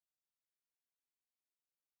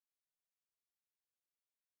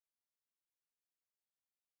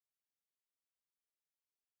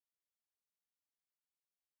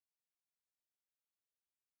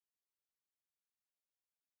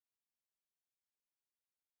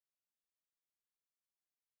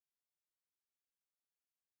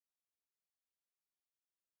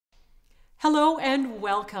Hello and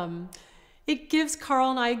welcome. It gives Carl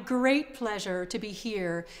and I great pleasure to be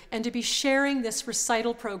here and to be sharing this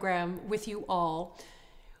recital program with you all.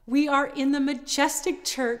 We are in the majestic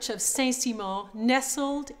church of Sainte-Simon,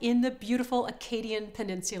 nestled in the beautiful Acadian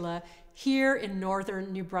Peninsula here in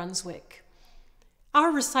northern New Brunswick.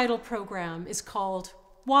 Our recital program is called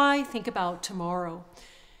Why Think About Tomorrow?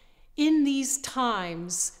 In these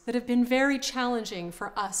times that have been very challenging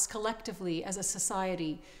for us collectively as a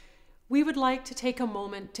society, we would like to take a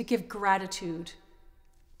moment to give gratitude,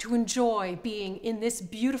 to enjoy being in this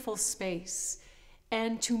beautiful space,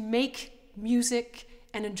 and to make music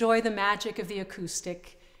and enjoy the magic of the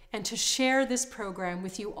acoustic, and to share this program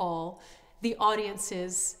with you all, the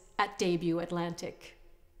audiences at Debut Atlantic.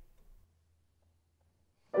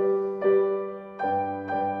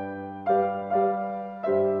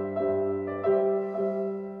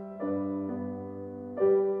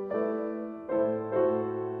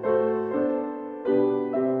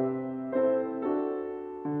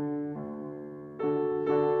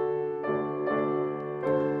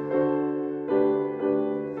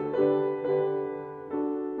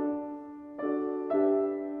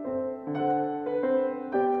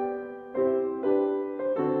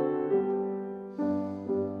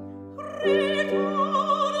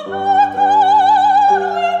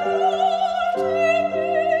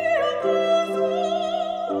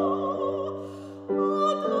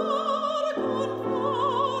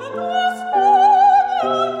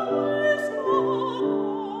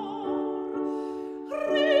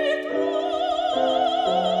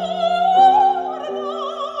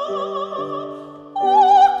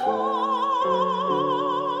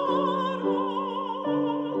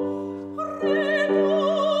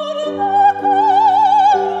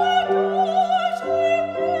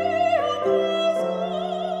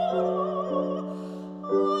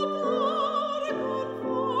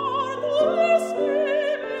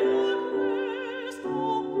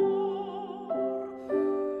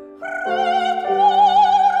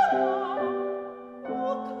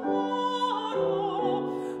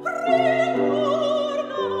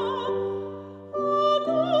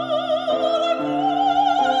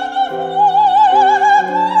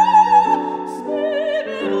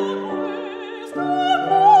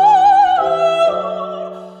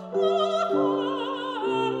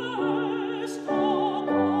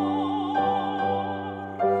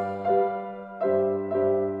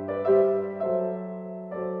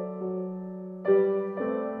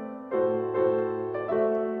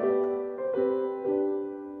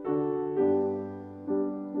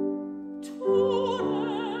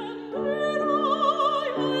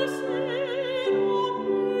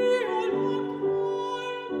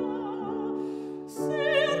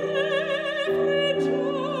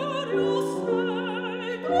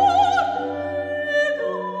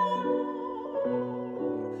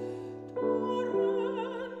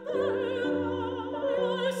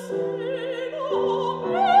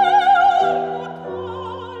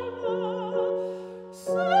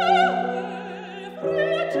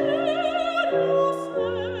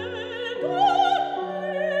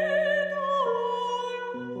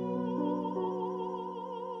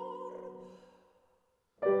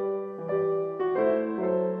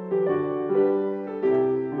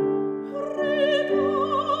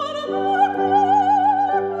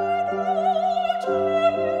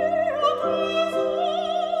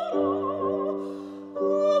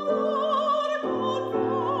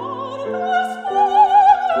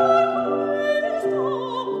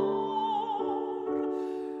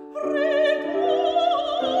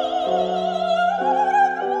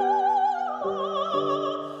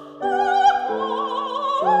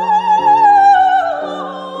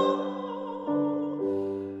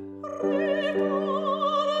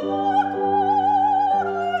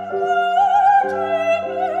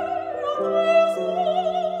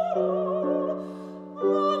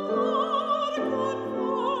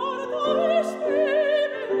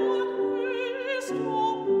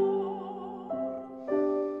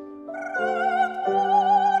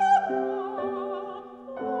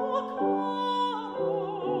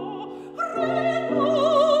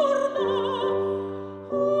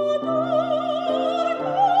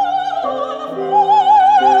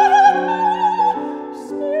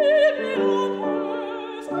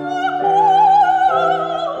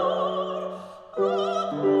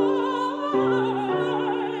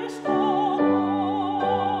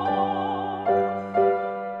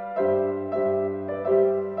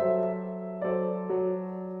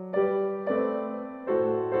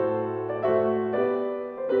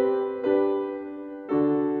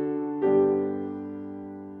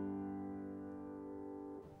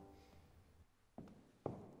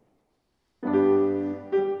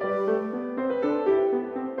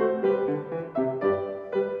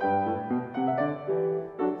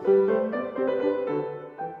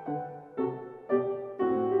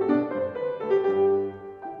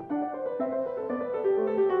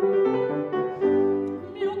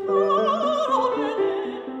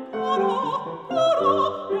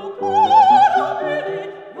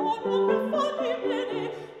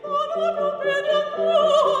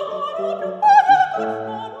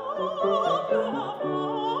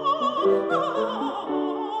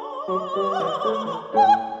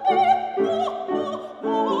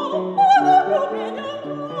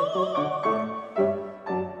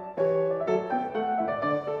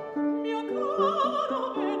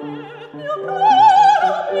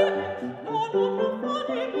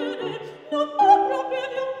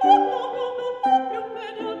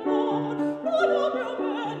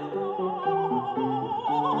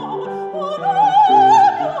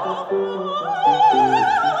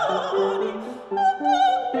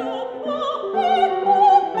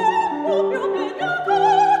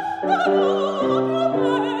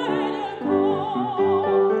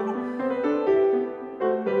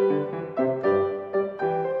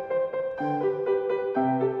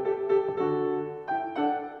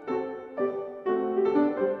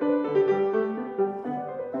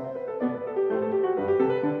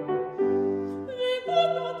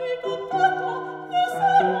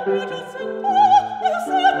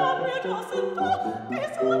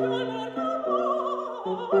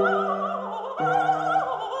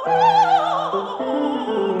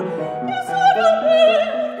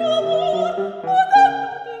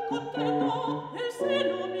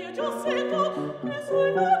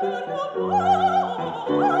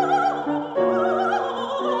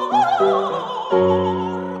 The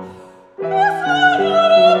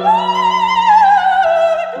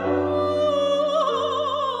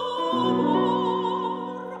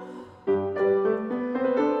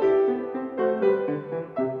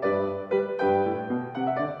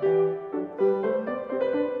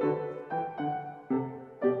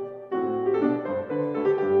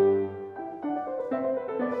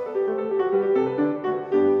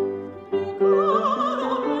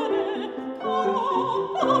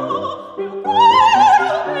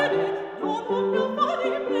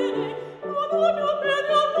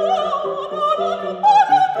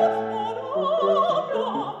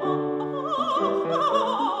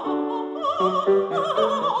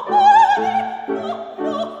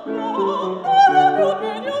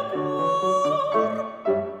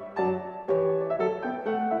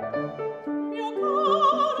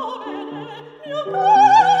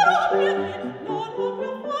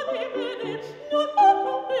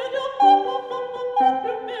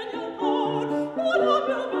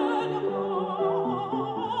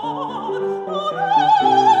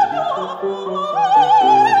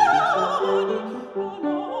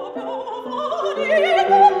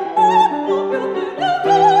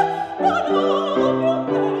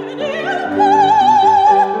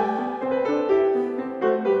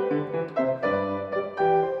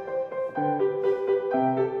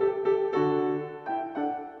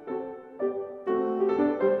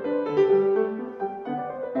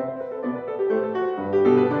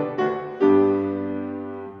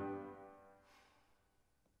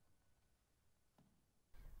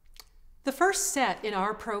first set in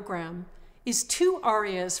our program is two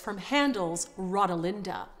arias from Handel's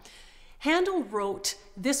Rodelinda. Handel wrote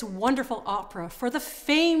this wonderful opera for the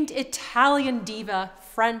famed Italian diva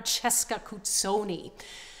Francesca Cuzzoni.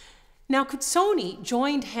 Now, Cuzzoni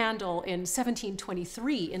joined Handel in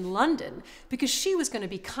 1723 in London because she was going to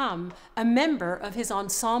become a member of his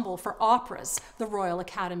ensemble for operas, the Royal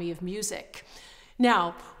Academy of Music.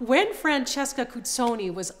 Now, when Francesca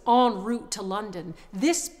Cuzzoni was en route to London,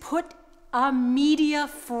 this put a media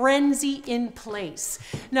frenzy in place.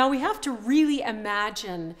 Now, we have to really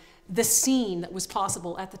imagine the scene that was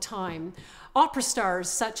possible at the time. Opera stars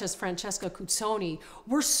such as Francesca Cuzzoni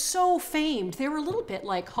were so famed. They were a little bit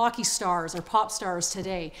like hockey stars or pop stars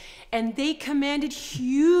today, and they commanded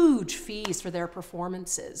huge fees for their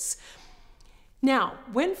performances. Now,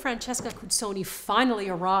 when Francesca Cuzzoni finally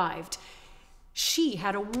arrived, she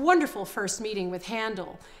had a wonderful first meeting with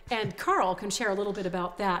Handel, and Carl can share a little bit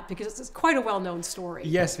about that because it's quite a well-known story.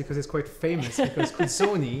 Yes, because it's quite famous, because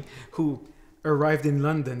Cuzzoni, who arrived in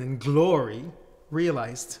London in glory,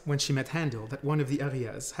 realized when she met Handel that one of the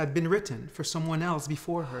arias had been written for someone else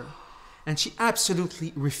before her, and she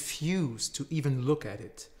absolutely refused to even look at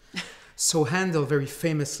it. So Handel very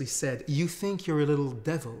famously said, "You think you're a little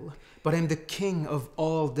devil, but I'm the king of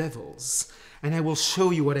all devils, and I will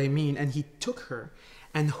show you what I mean." And he took her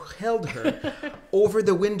and held her over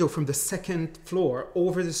the window from the second floor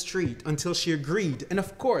over the street until she agreed. And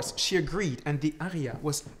of course, she agreed, and the aria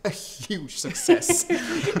was a huge success.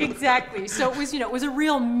 Exactly. So it was a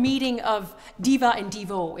real meeting of diva and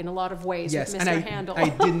divo in a lot of ways with Mr. Handel. I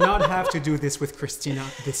did not have to do this with Christina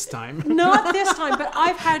this time. Not this time, but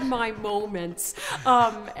I've had my moments.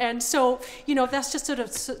 And so, that's just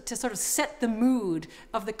to sort of set the mood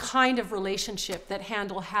of the kind of relationship that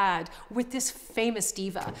Handel had with this famous diva.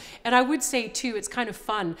 And I would say, too, it's kind of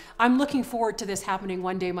fun. I'm looking forward to this happening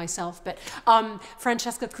one day myself, but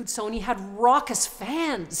Francesca Cuzzoni had raucous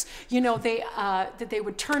fans. That they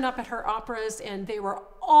would turn up at her operas, and they were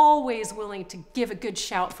always willing to give a good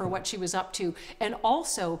shout for what she was up to, and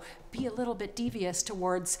also be a little bit devious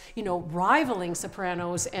towards, rivaling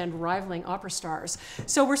sopranos and rivaling opera stars.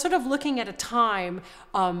 So we're sort of looking at a time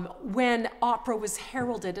when opera was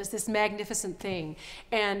heralded as this magnificent thing.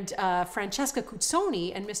 And Francesca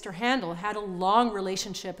Cuzzoni and Mr. Handel had a long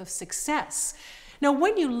relationship of success. Now,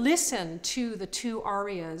 when you listen to the two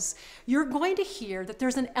arias, you're going to hear that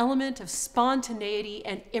there's an element of spontaneity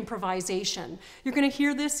and improvisation. You're going to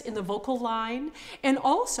hear this in the vocal line, and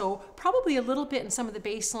also probably a little bit in some of the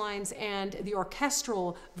bass lines and the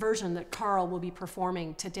orchestral version that Carl will be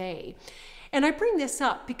performing today. And I bring this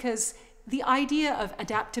up because the idea of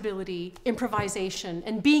adaptability, improvisation,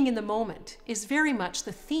 and being in the moment is very much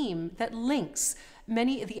the theme that links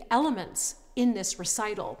many of the elements in this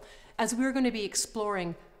recital, as we're going to be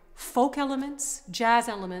exploring folk elements, jazz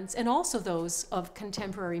elements, and also those of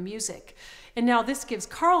contemporary music. And now this gives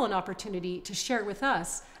Carl an opportunity to share with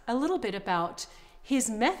us a little bit about his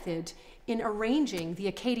method in arranging the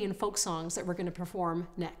Acadian folk songs that we're going to perform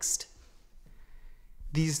next.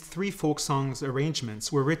 These three folk songs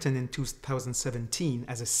arrangements were written in 2017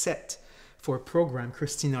 as a set for a program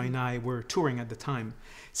Christina and I were touring at the time.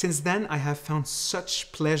 Since then, I have found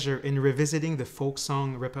such pleasure in revisiting the folk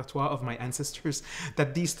song repertoire of my ancestors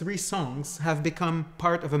that these 3 songs have become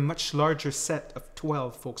part of a much larger set of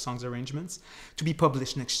 12 folk songs arrangements to be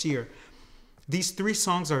published next year. These 3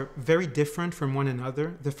 songs are very different from one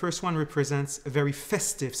another. The first one represents a very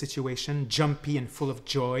festive situation, jumpy and full of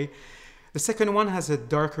joy. The second one has a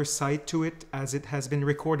darker side to it, as it has been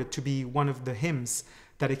recorded to be one of the hymns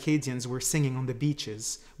that Acadians were singing on the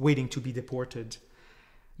beaches, waiting to be deported.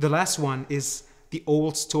 The last one is the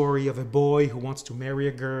old story of a boy who wants to marry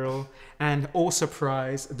a girl, and oh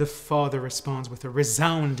surprise, the father responds with a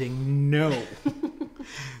resounding no.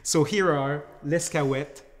 So here are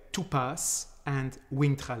L'Escaouette, Tout passe, and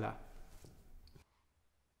Wing Trala.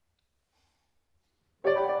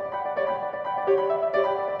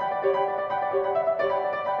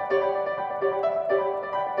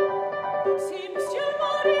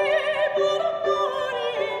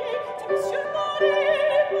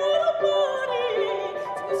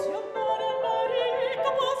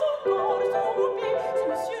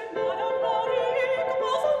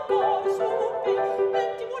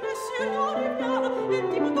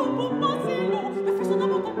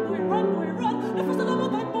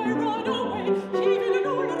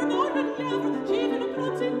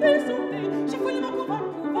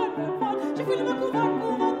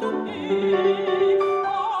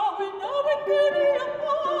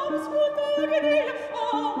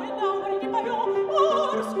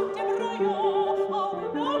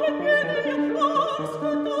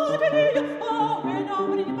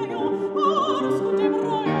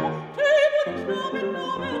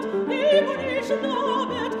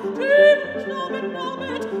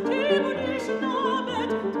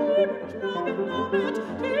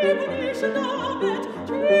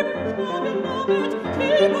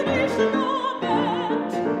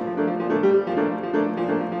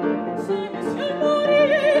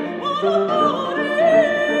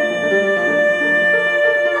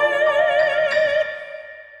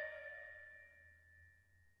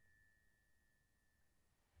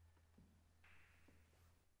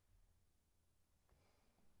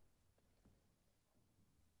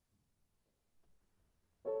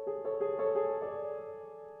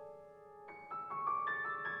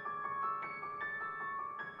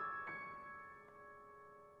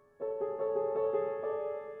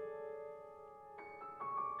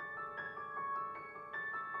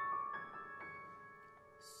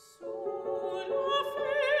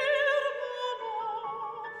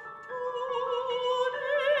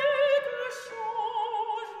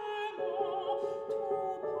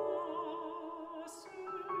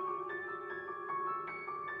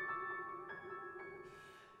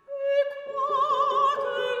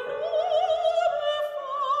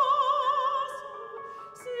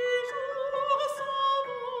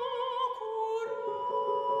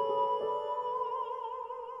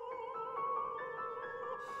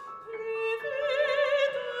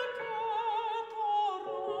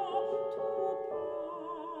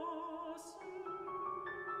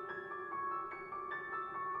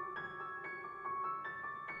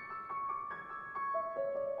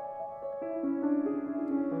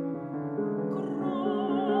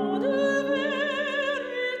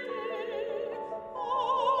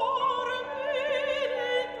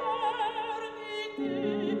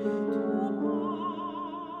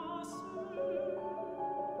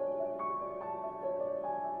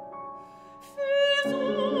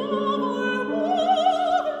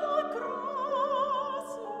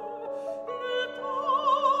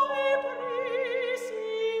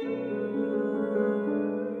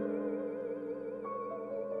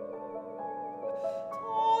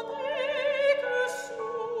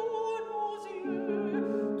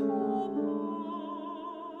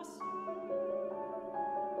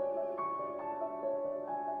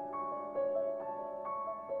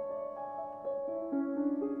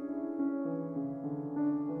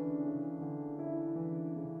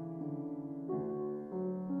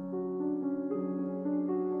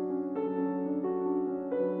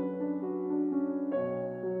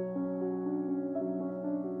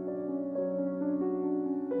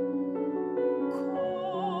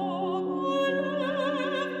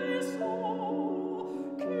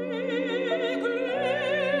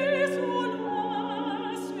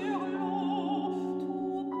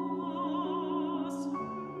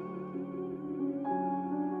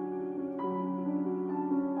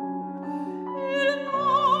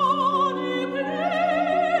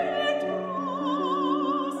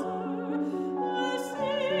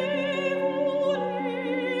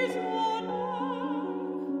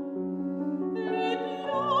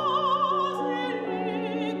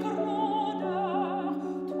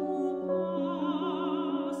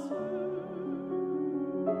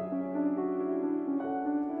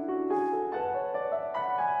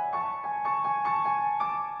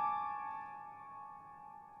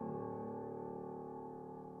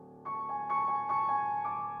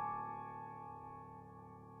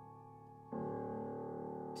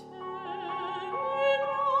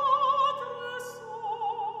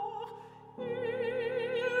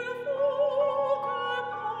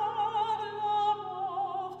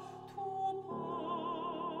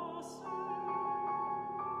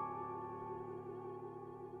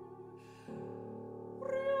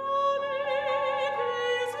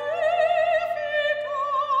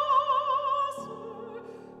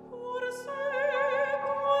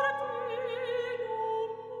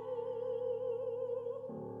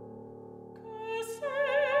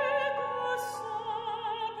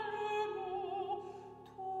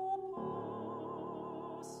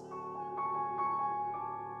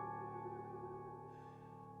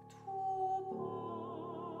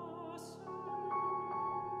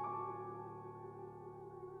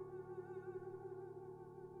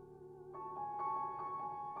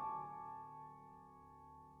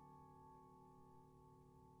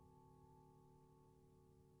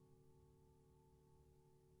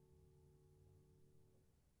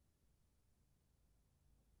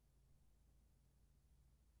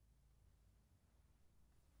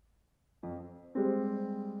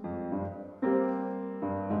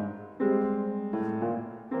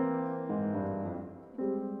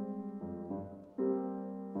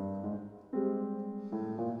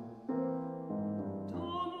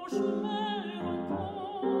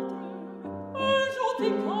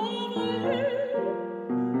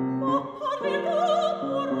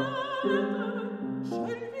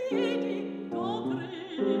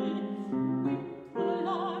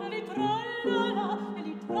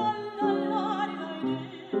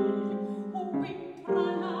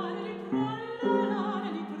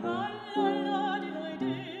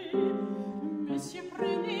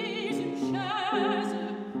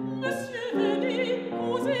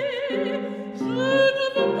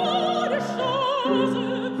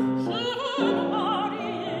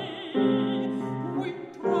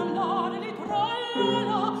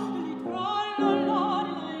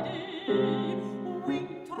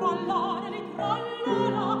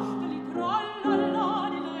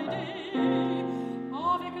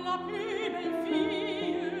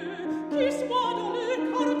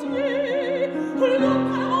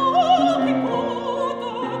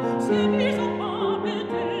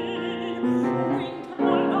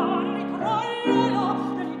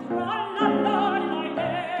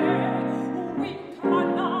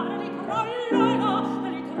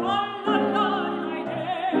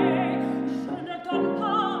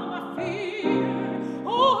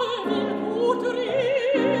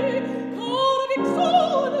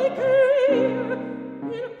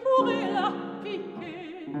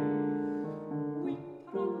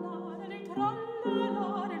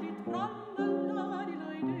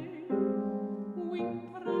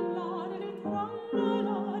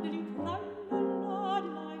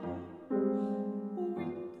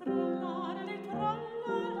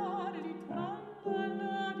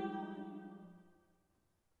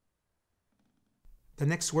 The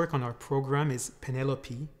next work on our program is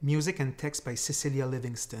Penelope, music and text by Cecilia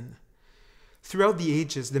Livingston. Throughout the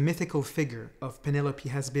ages, the mythical figure of Penelope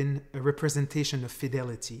has been a representation of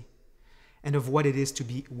fidelity and of what it is to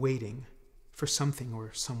be waiting for something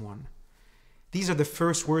or someone. These are the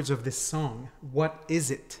first words of this song. What is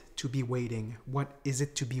it to be waiting? What is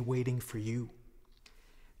it to be waiting for you?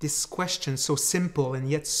 This question, so simple and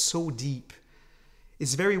yet so deep,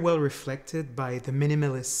 is very well reflected by the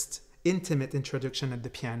minimalist, intimate introduction at the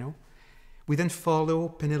piano. We then follow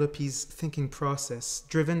Penelope's thinking process,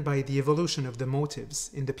 driven by the evolution of the motives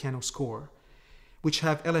in the piano score, which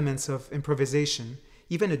have elements of improvisation,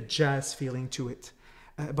 even a jazz feeling to it.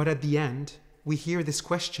 But at the end, we hear this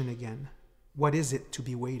question again. What is it to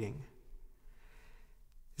be waiting?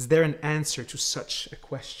 Is there an answer to such a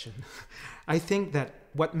question? I think that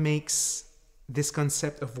what makes this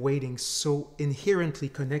concept of waiting so inherently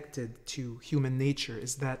connected to human nature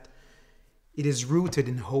is that it is rooted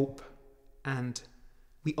in hope, and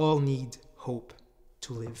we all need hope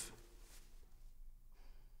to live.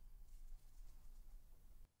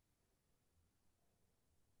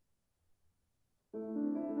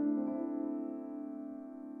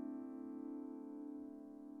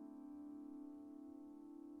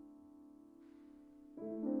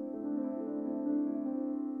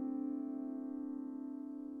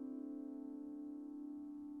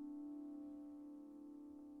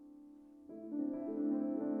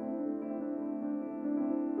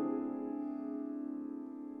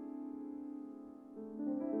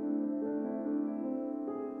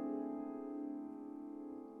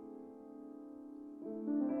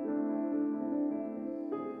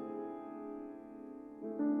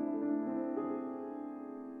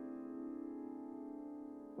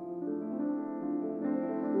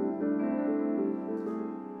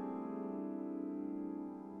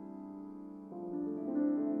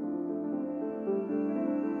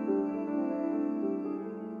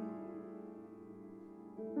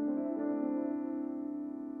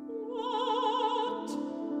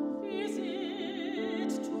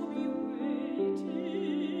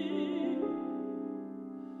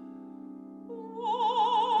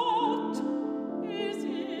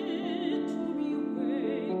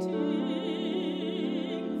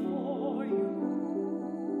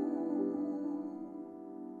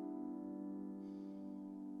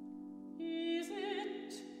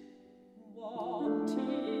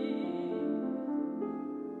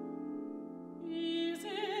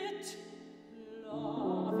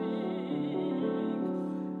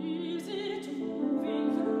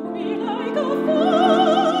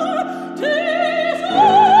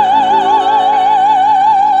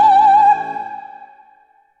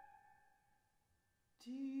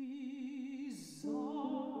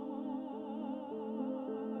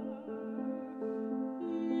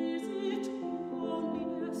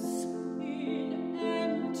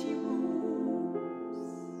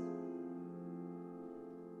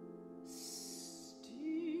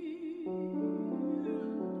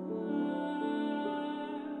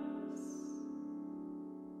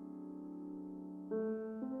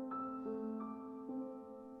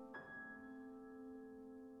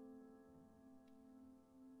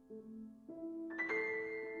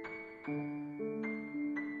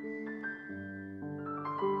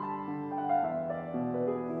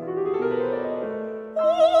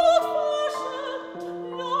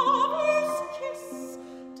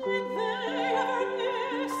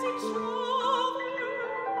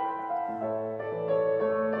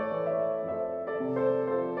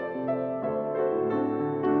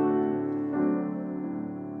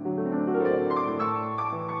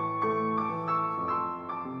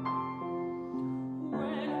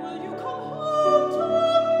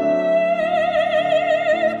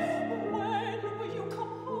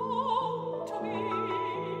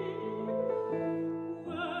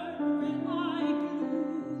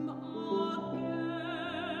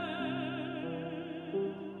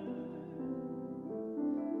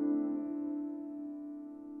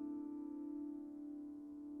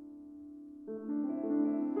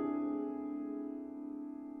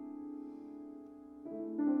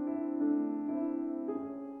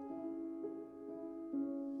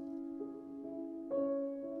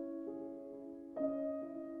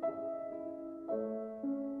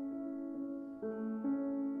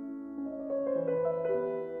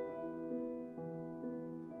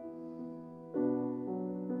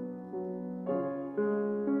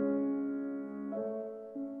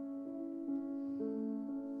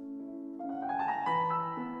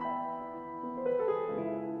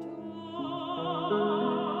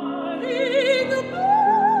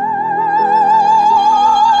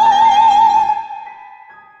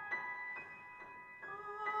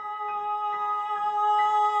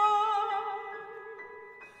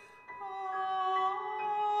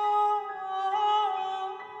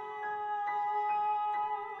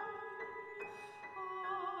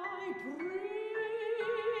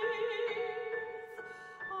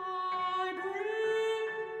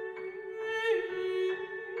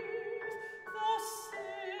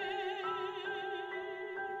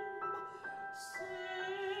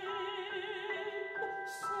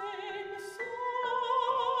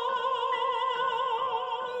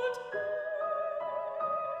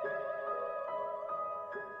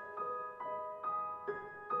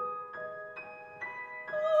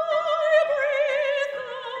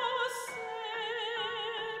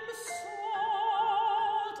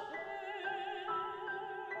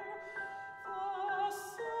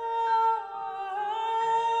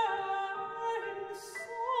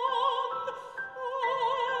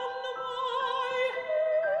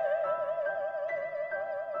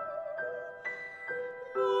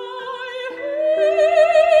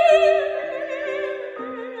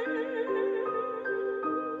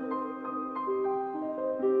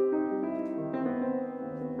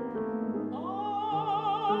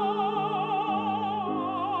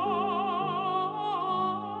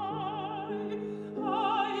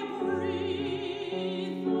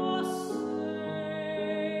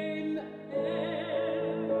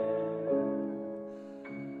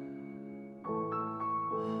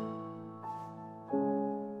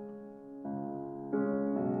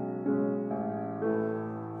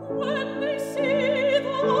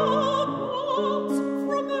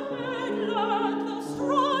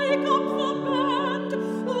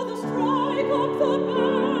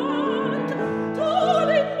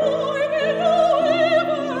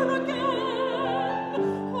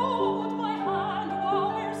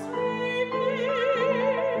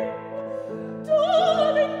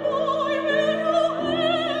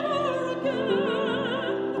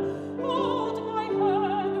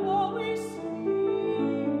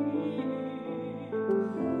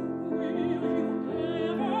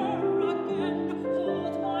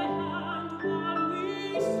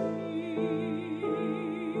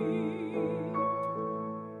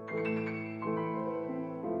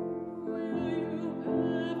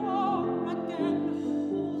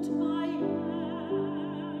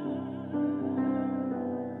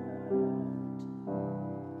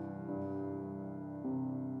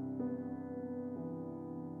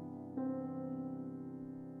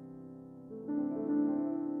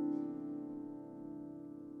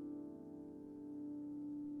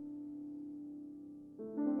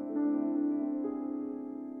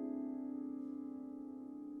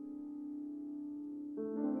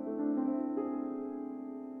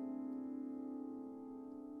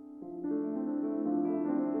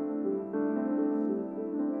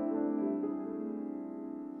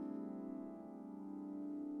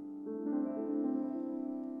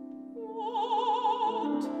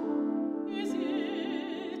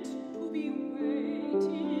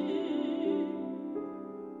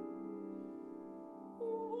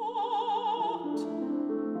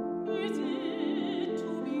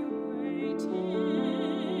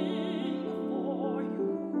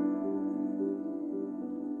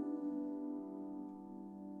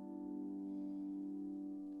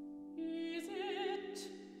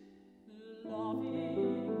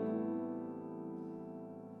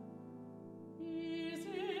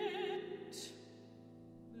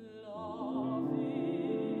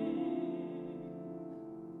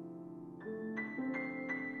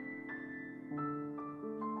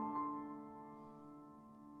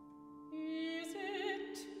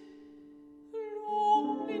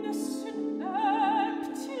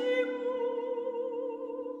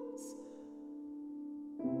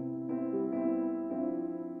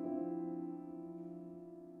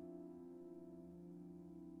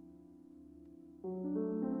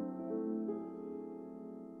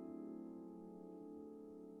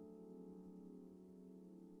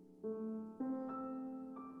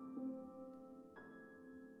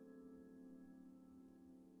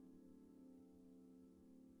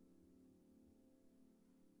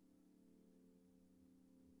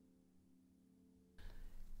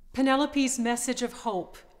 Penelope's message of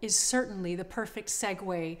hope is certainly the perfect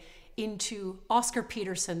segue into Oscar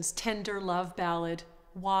Peterson's tender love ballad,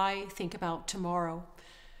 Why Think About Tomorrow?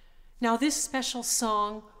 Now, this special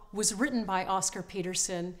song was written by Oscar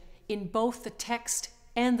Peterson in both the text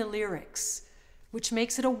and the lyrics, which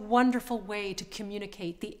makes it a wonderful way to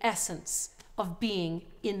communicate the essence of being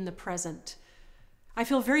in the present. I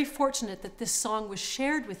feel very fortunate that this song was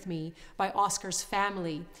shared with me by Oscar's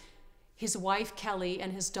family. His wife, Kelly,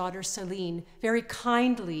 and his daughter, Celine, very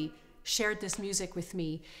kindly shared this music with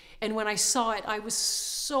me. And when I saw it, I was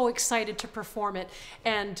so excited to perform it.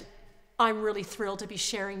 And I'm really thrilled to be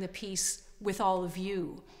sharing the piece with all of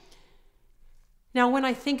you. Now, when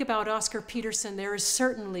I think about Oscar Peterson, there is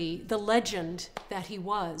certainly the legend that he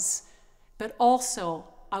was. But also,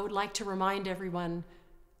 I would like to remind everyone,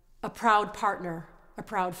 a proud partner, a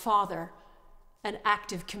proud father, an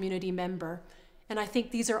active community member. And I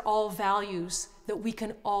think these are all values that we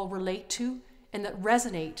can all relate to and that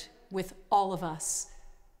resonate with all of us.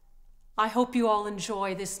 I hope you all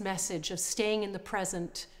enjoy this message of staying in the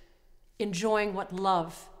present, enjoying what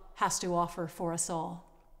love has to offer for us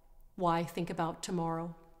all. Why think about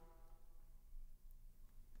tomorrow?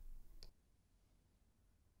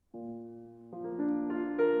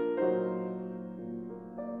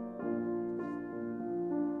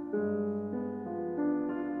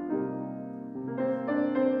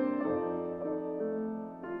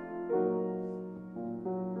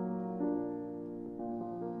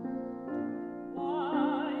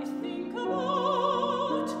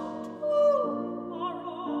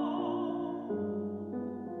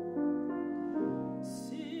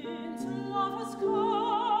 Since love has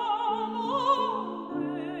come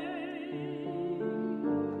away,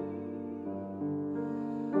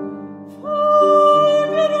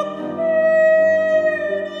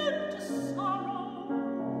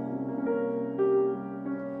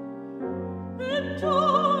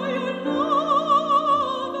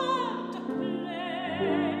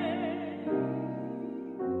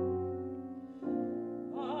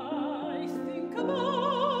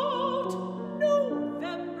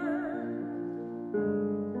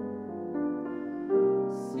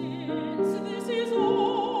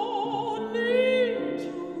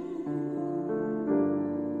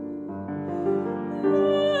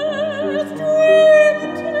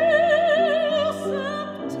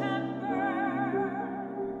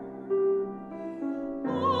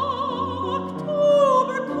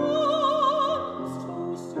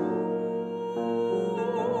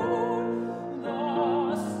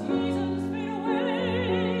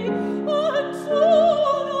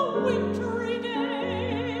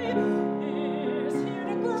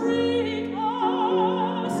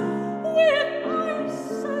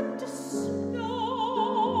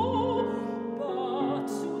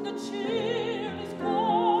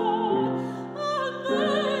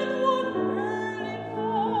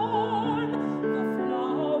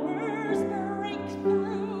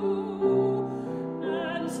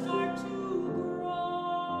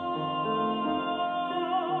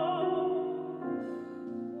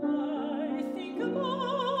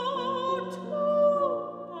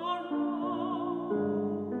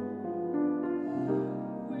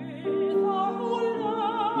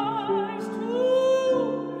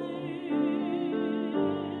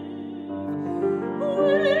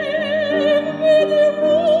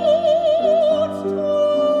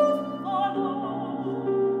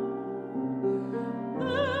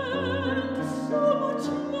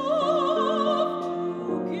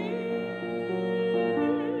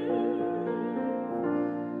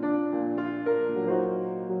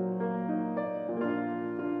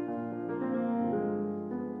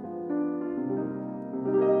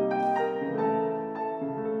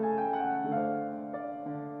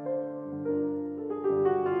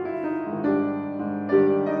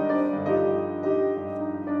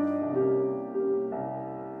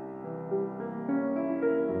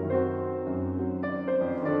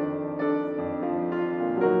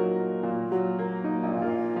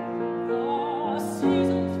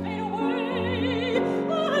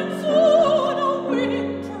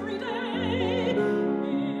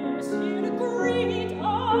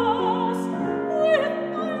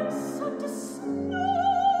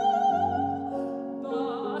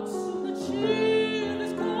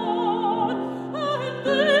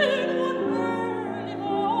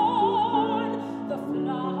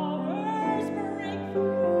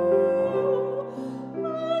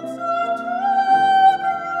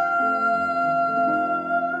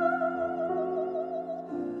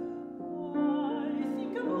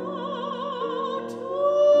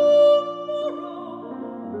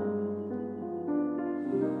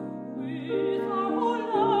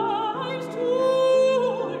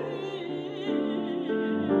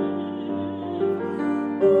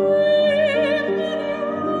 Thank you.